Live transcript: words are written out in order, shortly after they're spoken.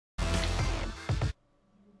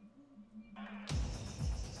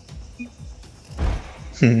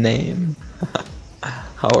Name.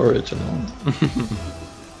 How original.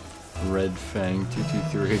 Red Fang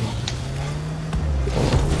 223.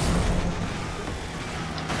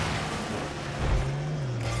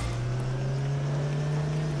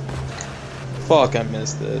 Fuck, I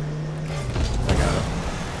missed it. I got it.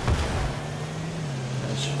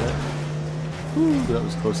 That shit. Whew, that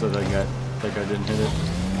was close that I didn't hit it.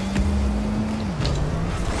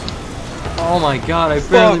 Oh my god, I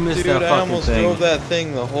barely missed dude, that I fucking almost thing. drove that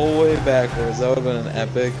thing the whole way backwards. That would have been an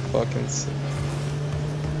epic fucking...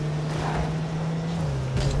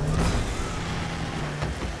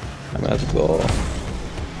 I'm at the goal.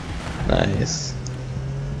 Nice.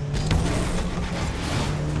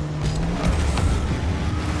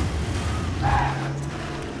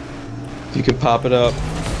 If you could pop it up.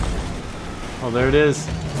 Oh, there it is.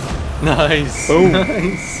 Nice. Boom.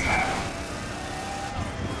 Nice.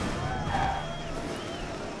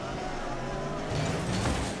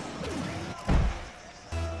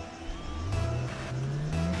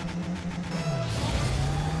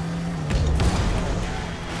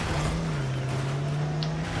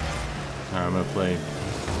 Alright, I'm gonna play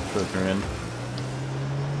Flicker in.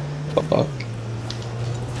 Fuck.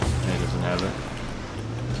 He doesn't have it.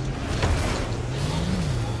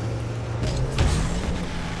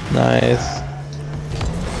 Nice.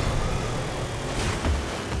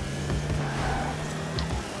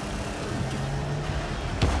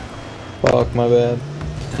 Fuck, my bad.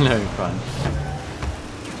 No, you're fine.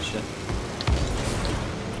 Shit.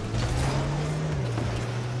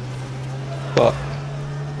 Fuck.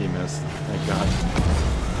 He missed. Thank God.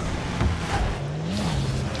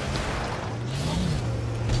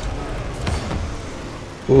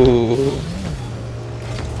 Ooh.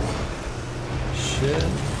 Shit.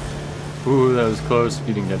 Ooh, that was close. If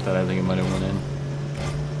you didn't get that, I think it might have went in.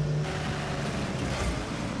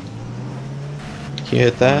 Can you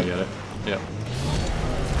hit that? I get it. Yep.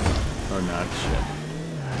 Or not. Shit.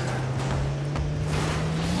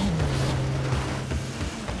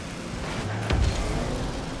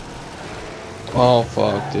 Oh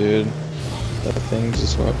fuck, dude. That thing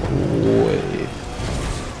just went way.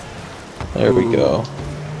 There we go.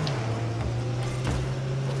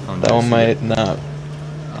 Oh, That one might not.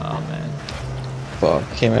 Oh man. Fuck,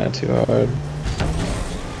 came out too hard.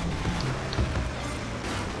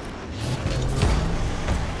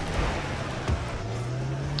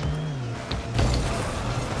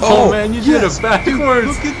 Oh man, you did it backwards!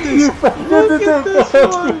 Look at this! Look at this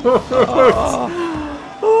one!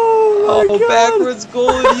 Oh my God. Backwards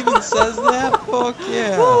goal, it even says that? Fuck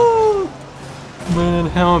yeah. Man,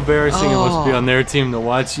 how embarrassing it must be on their team to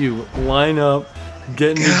watch you line up,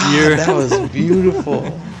 get into gear. That was beautiful.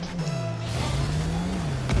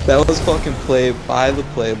 That was fucking play by the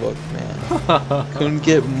playbook, man. Couldn't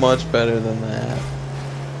get much better than that.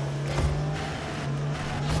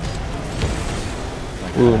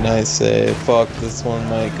 Ooh, nice save. Fuck, this one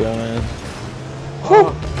might go in.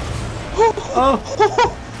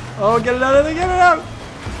 Oh, get it out of there, get it out!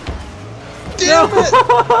 Damn it!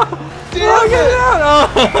 Damn Get it it! out!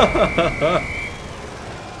 Oh.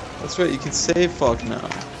 That's right, you can say fuck now.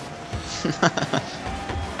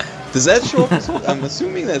 Does that show up? I'm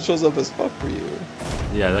assuming that shows up as fuck for you.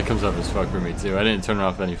 Yeah, that comes up as fuck for me too. I didn't turn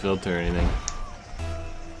off any filter or anything.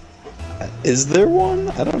 Is there one?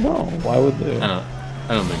 I don't know. Why would there?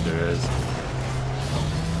 I don't think there is.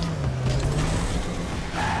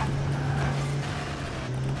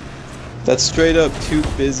 That's straight up too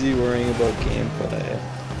busy worrying about gameplay.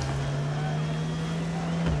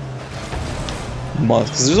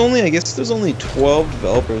 Because there's only, I guess there's only 12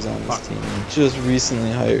 developers on this team. Just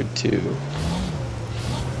recently hired 2.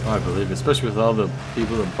 Oh, I believe it. Especially with all the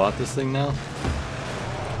people that bought this thing now.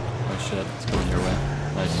 Oh shit, it's going your way.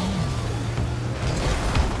 Nice.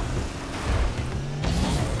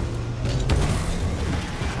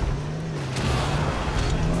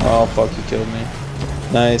 Oh fuck, you killed me.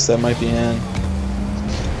 Nice, that might be in.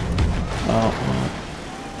 Oh.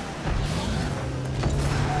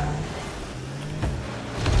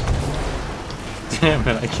 Damn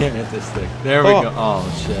it, I can't hit this thing. There we go. Oh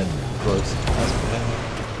shit, close. That's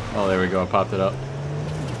bad. Oh, there we go. I popped it up.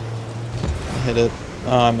 I hit it.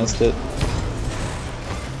 Oh, I missed it.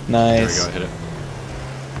 Nice. There we go, I hit it.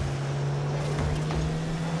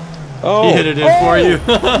 Oh! He hit it in for you.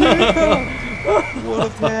 Yeah. What a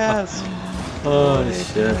pass! Oh What a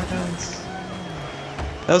shit. pass.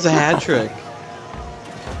 That was a hat trick.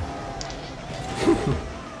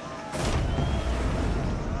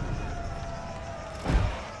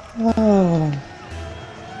 Oh.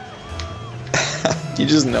 You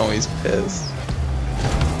just know he's pissed.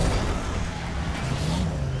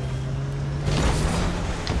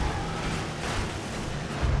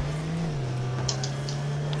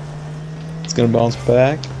 It's gonna bounce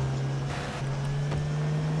back.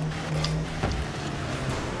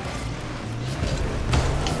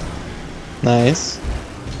 Nice.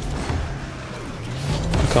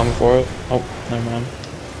 I'm coming for it. Oh, never mind.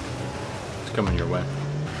 It's coming your way.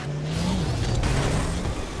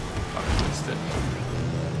 Fuck, I missed it.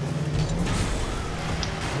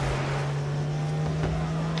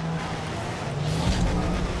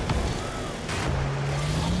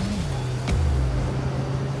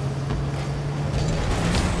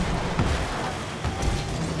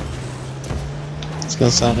 It's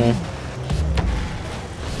gonna center.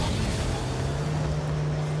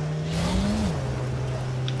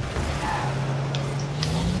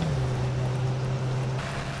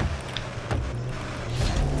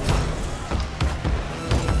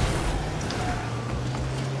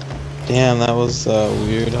 Damn, that was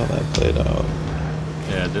weird how that played out.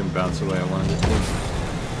 Yeah, it didn't bounce the way I wanted it to.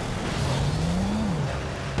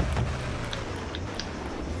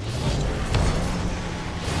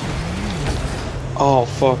 Oh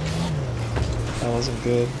fuck. That wasn't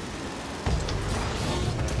good.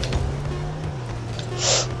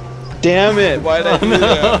 Damn it, why'd I do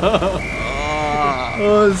that?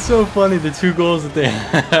 Oh, it's so funny, the 2 goals that they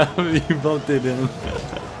have, you both did in.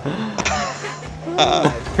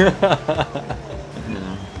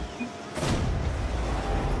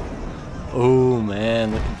 Oh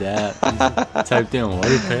man, look at that. Typed in what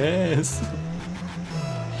a pass.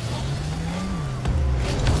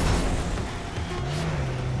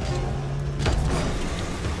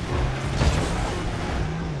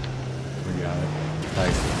 We got it.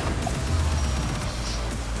 Nice.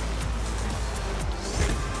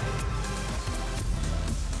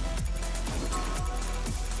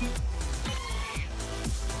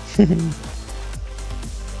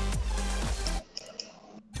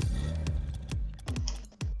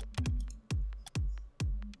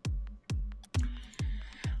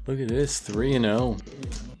 Look at this, 3-0.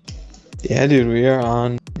 Yeah, dude, we are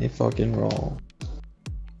on a fucking roll.